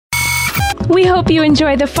We hope you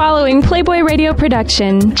enjoy the following Playboy Radio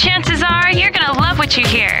production. Chances are you're going to love what you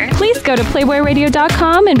hear. Please go to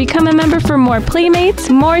playboyradio.com and become a member for more Playmates,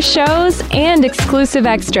 more shows, and exclusive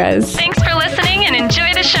extras. Thanks for listening and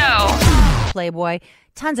enjoy the show. Playboy,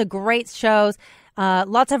 tons of great shows,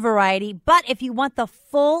 lots of variety. But if you want the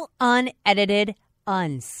full, unedited,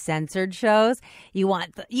 uncensored shows, you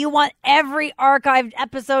want every archived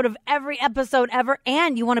episode of every episode ever,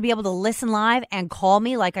 and you want to be able to listen live and call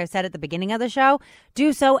me like I said at the beginning of the show,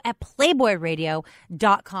 do so at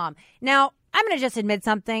playboyradio.com. Now, I'm going to just admit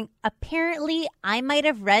something. Apparently, I might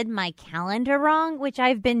have read my calendar wrong, which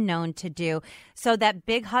I've been known to do. So that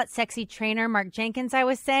big, hot, sexy trainer, Mark Jenkins, I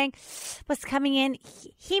was saying, was coming in.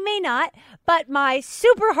 He may not, but my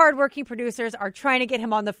super hardworking producers are trying to get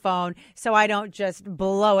him on the phone so I don't just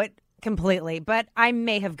blow it completely. But I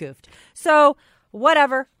may have goofed. So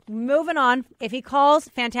whatever. Moving on. If he calls,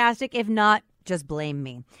 fantastic. If not, just blame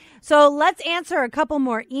me. So let's answer a couple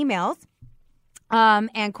more emails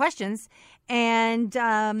and questions. And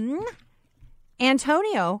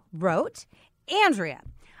Antonio wrote, Andrea,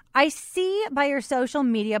 I see by your social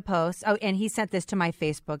media posts, oh, and he sent this to my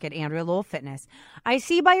Facebook at Andrea Lowell Fitness. I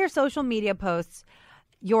see by your social media posts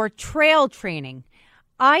your trail training.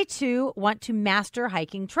 I, too, want to master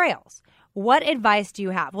hiking trails. What advice do you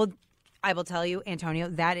have? Well, I will tell you, Antonio,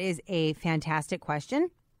 that is a fantastic question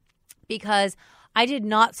because I did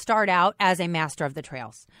not start out as a master of the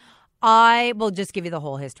trails. I will just give you the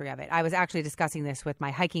whole history of it. I was actually discussing this with my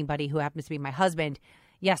hiking buddy, who happens to be my husband,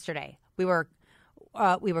 yesterday. We were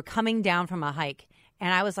coming down from a hike,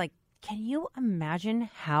 and I was like, can you imagine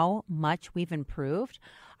how much we've improved?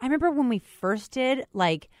 I remember when we first did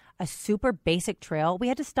like a super basic trail, we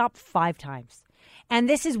had to stop 5 times. And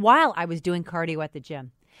this is while I was doing cardio at the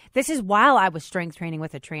gym. This is while I was strength training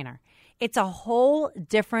with a trainer. It's a whole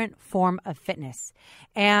different form of fitness.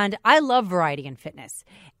 And I love variety in fitness.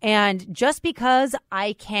 And just because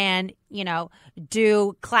I can,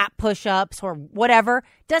 do clap push-ups or whatever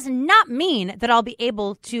does not mean that I'll be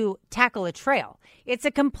able to tackle a trail. It's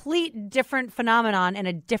a complete different phenomenon and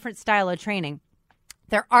a different style of training.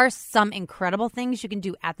 There are some incredible things you can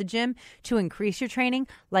do at the gym to increase your training,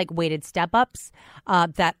 like weighted step-ups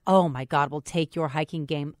that, oh my God, will take your hiking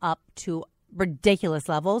game up to ridiculous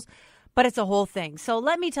levels. But it's a whole thing. So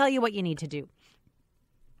let me tell you what you need to do.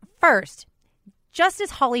 First, just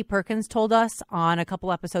as Holly Perkins told us on a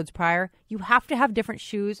couple episodes prior, you have to have different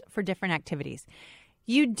shoes for different activities.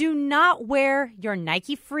 You do not wear your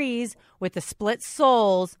Nike Frees with the split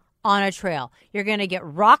soles on a trail. You're going to get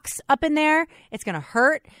rocks up in there. It's going to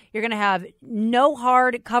hurt. You're going to have no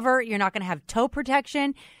hard cover. You're not going to have toe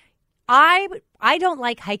protection. I don't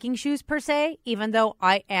like hiking shoes per se, even though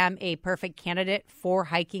I am a perfect candidate for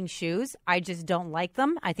hiking shoes. I just don't like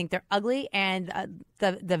them. I think they're ugly, and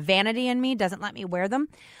the vanity in me doesn't let me wear them.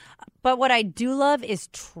 But what I do love is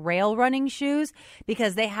trail running shoes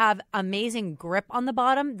because they have amazing grip on the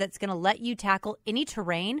bottom that's going to let you tackle any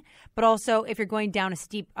terrain. But also if you're going down a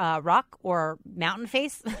steep rock or mountain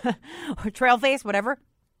face or trail face, whatever,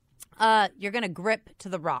 you're going to grip to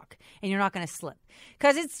the rock and you're not going to slip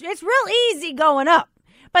because it's real easy going up.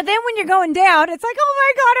 But then when you're going down, it's like, oh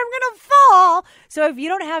my God, I'm going to fall. So if you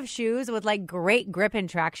don't have shoes with like great grip and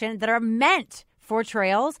traction that are meant for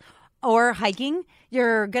trails or hiking,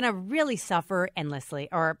 you're going to really suffer endlessly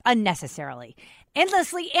or unnecessarily.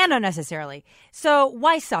 Endlessly and unnecessarily. So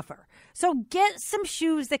why suffer? So get some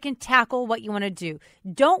shoes that can tackle what you want to do.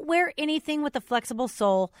 Don't wear anything with a flexible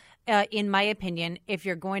sole, in my opinion, if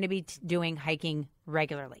you're going to be doing hiking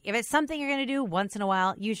regularly. If it's something you're going to do once in a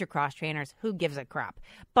while, use your cross trainers. Who gives a crap?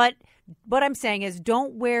 But what I'm saying is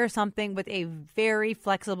don't wear something with a very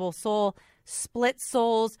flexible sole, split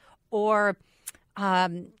soles, or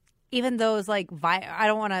even those like, I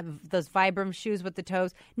don't want those Vibram shoes with the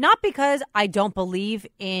toes. Not because I don't believe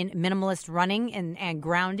in minimalist running and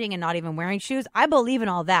grounding and not even wearing shoes. I believe in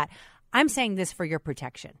all that. I'm saying this for your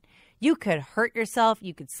protection. You could hurt yourself.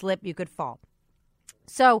 You could slip. You could fall.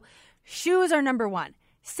 So shoes are number one.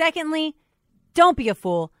 Secondly, don't be a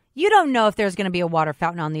fool. You don't know if there's going to be a water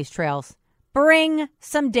fountain on these trails. Bring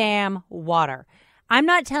some damn water. I'm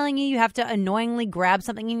not telling you have to annoyingly grab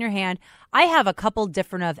something in your hand. I have a couple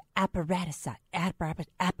different of apparatuses.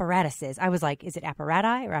 I was like, is it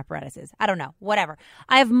apparati or apparatuses? I don't know. Whatever.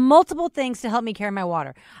 I have multiple things to help me carry my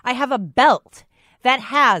water. I have a belt that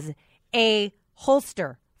has a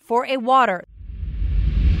holster for a water.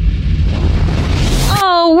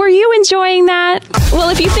 Oh, were you enjoying that? Well,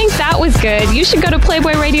 if you think that was good, you should go to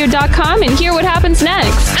playboyradio.com and hear what happens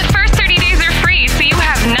next. The first 30 days are free, so you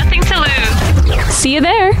have nothing to lose. See you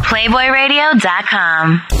there.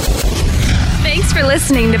 playboyradio.com. Thanks for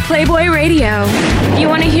listening to Playboy Radio. You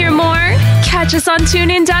want to hear more? Catch us on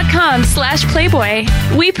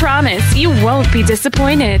TuneIn.com/Playboy. We promise you won't be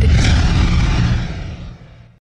disappointed.